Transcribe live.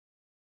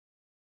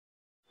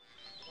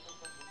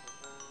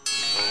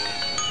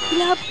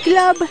Glub,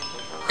 glub,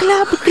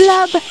 glub,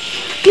 glub,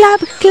 glub,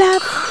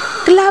 glub,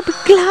 glub, glub,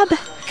 glub,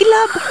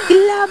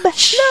 glub.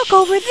 Look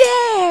over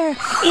there.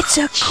 It's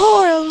a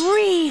coral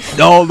reef.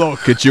 Oh,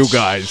 look at you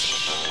guys.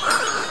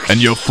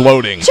 And you're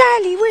floating.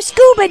 Charlie, we're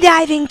scuba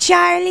diving,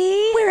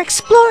 Charlie. We're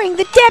exploring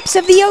the depths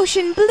of the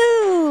ocean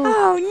blue.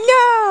 Oh,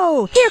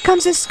 no. Here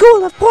comes a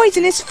school of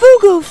poisonous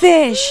fugu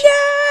fish.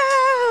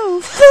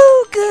 No,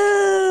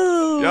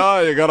 fugu.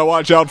 Yeah, you gotta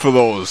watch out for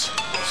those.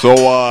 So,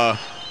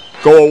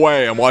 go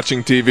away. I'm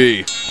watching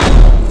TV.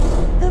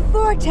 The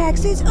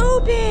vortex is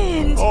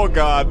opened. Oh,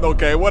 God.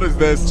 Okay, what is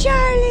this?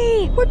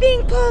 Charlie, we're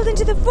being pulled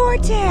into the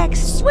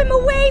vortex. Swim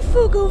away,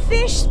 fugu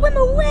fish. Swim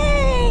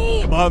away.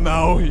 Come on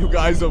now. You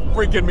guys are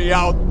freaking me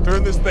out.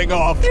 Turn this thing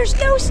off. There's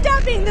no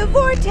stopping the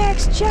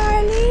vortex,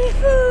 Charlie.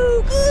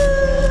 Fugu.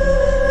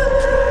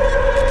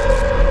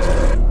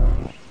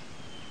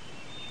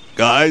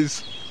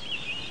 Guys?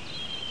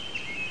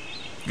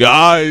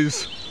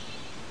 Guys?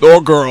 Or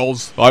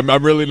girls. I'm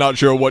really not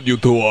sure what you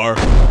two are.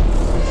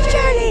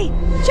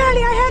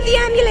 Charlie, I have the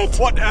amulet.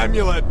 What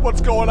amulet?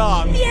 What's going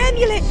on? The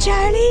amulet,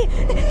 Charlie.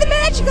 The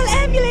magical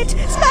amulet.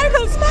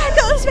 Sparkle,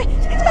 sparkle,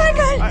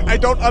 sparkle. I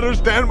don't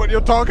understand what you're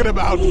talking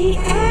about. The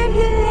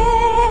amulet.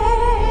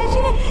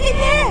 In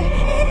there.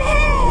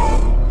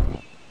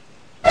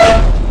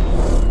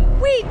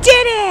 We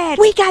did it.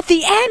 We got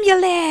the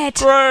amulet.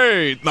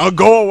 Great. Now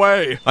go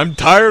away. I'm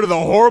tired of the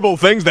horrible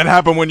things that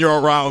happen when you're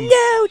around.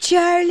 No,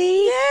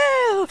 Charlie.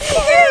 No.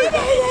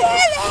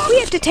 We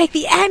have to take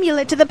the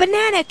amulet to the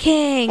Banana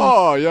King.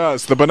 Oh,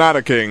 yes, the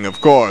Banana King, of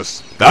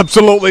course.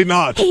 Absolutely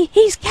not.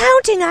 He's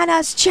counting on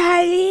us,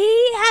 Charlie.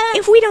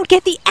 If we don't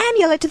get the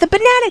amulet to the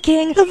Banana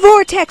King, the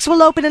vortex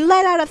will open and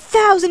let out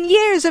 1,000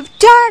 years of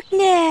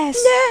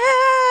darkness.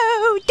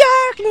 No,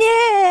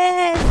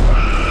 darkness.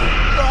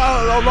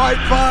 Oh, all right,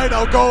 fine,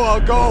 I'll go.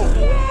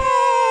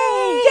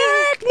 Yay!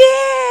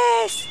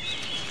 Darkness!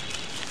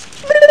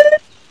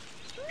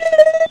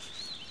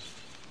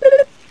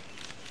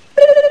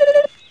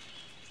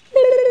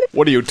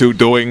 What are you two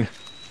doing?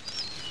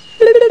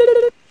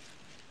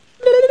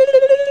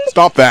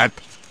 Stop that.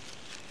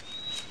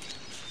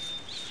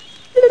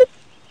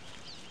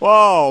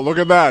 Wow, look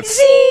at that.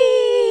 Sí.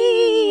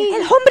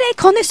 El hombre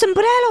con el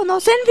sombrero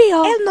nos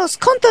envió. Él nos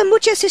contó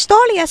muchas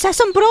historias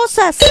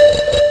asombrosas.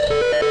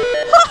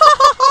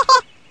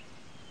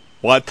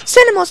 What?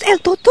 Cenamos el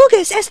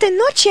tortugas esta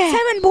noche.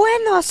 Serán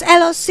buenos,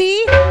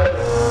 ¿sí?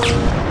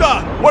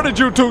 Ah, what did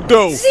you two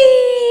do?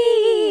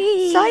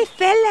 Sí. Soy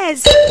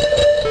feliz.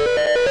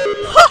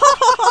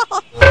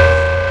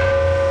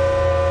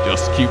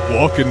 Just keep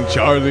walking,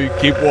 Charlie.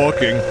 Keep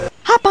walking.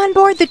 Hop on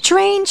board the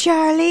train,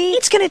 Charlie.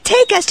 It's gonna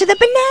take us to the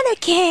Banana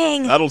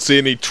King. I don't see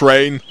any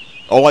train.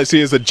 All I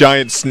see is a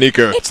giant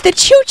sneaker. It's the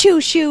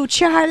choo-choo shoe,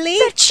 Charlie.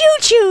 The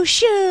choo-choo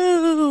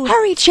shoe.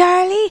 Hurry,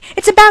 Charlie.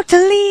 It's about to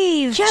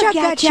leave.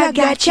 Chugga,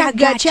 chugga,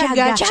 chugga,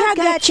 chugga,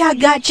 chugga,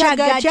 chugga,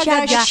 chugga,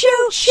 chugga,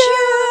 shoo,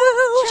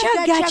 shoo.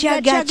 Chugga,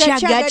 chugga,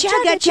 chugga,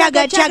 chugga,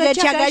 chugga, chugga,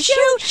 chugga,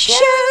 shoo,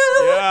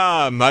 shoo.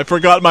 Yeah, I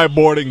forgot my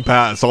boarding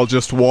pass. I'll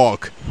just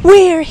walk.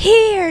 We're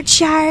here,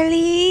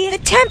 Charlie. The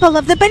temple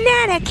of the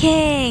Banana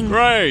King.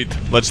 Great.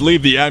 Let's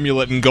leave the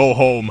amulet and go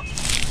home.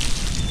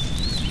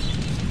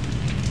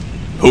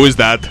 Who is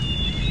that?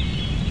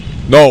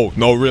 No,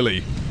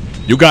 really.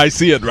 You guys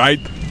see it, right?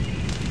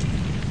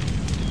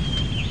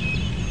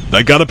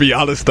 I gotta be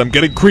honest, I'm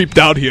getting creeped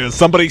out here.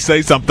 Somebody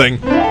say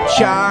something.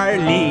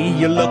 Charlie,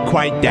 you look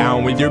quite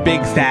down with your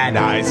big sad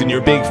eyes and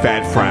your big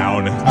fat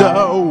frown.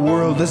 The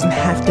world doesn't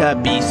have to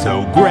be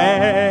so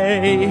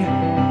gray.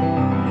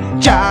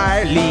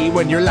 Charlie,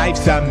 when your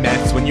life's a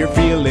mess, when you're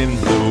feeling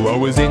blue or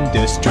was in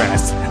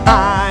distress,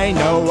 I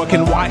know I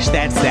can wash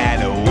that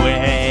sad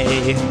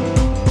away.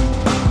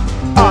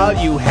 All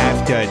you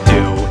have to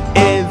do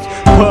is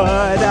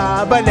put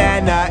a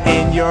banana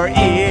in your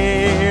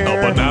ear.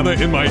 A banana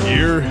in my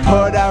ear?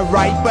 Put a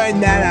ripe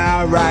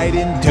banana right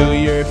into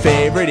your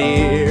favorite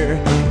ear.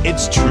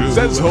 It's true,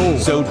 Says who?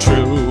 so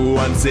true.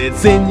 Once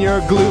it's in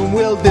your gloom,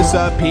 will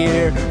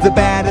disappear. The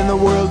bad in the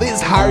world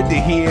is hard to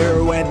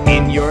hear when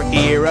in your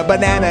ear a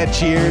banana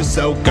cheers.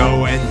 So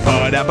go and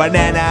put a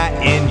banana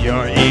in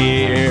your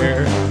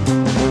ear.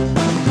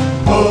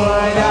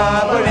 Put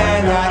a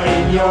banana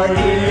in your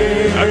ear.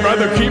 I'd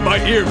rather keep my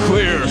ear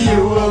clear.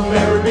 You will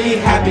never be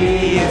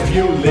happy if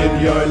you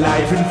live your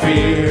life in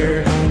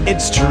fear.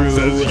 It's true,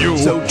 Says you.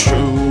 so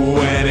true.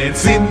 When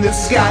it's in the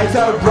skies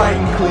are bright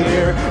and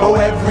clear. Oh,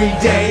 every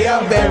day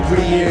of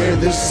every year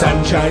the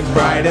sun shines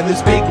bright in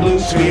this big blue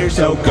sphere.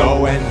 So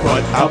go and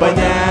put a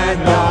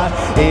banana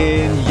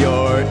in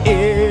your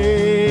ear.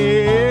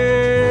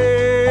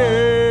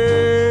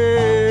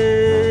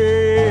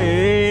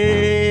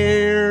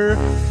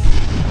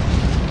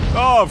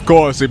 Of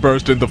course he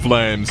burst into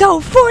flames. Go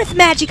forth,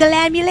 magical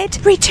amulet.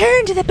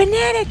 Return to the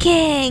Banana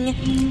King.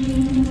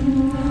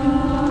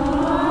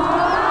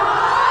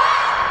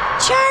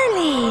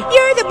 Charlie,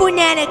 you're the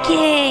Banana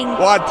King.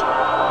 What?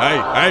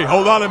 Hey,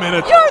 hold on a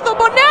minute. You're the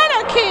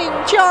Banana King.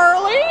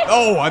 Charlie.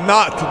 No, I'm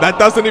not. That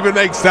doesn't even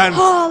make sense.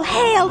 All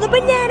hail the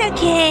Banana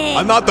King.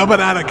 I'm not the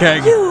Banana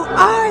King. You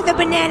are the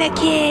Banana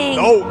King.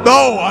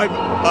 No, I'm...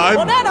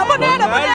 Banana, banana, banana.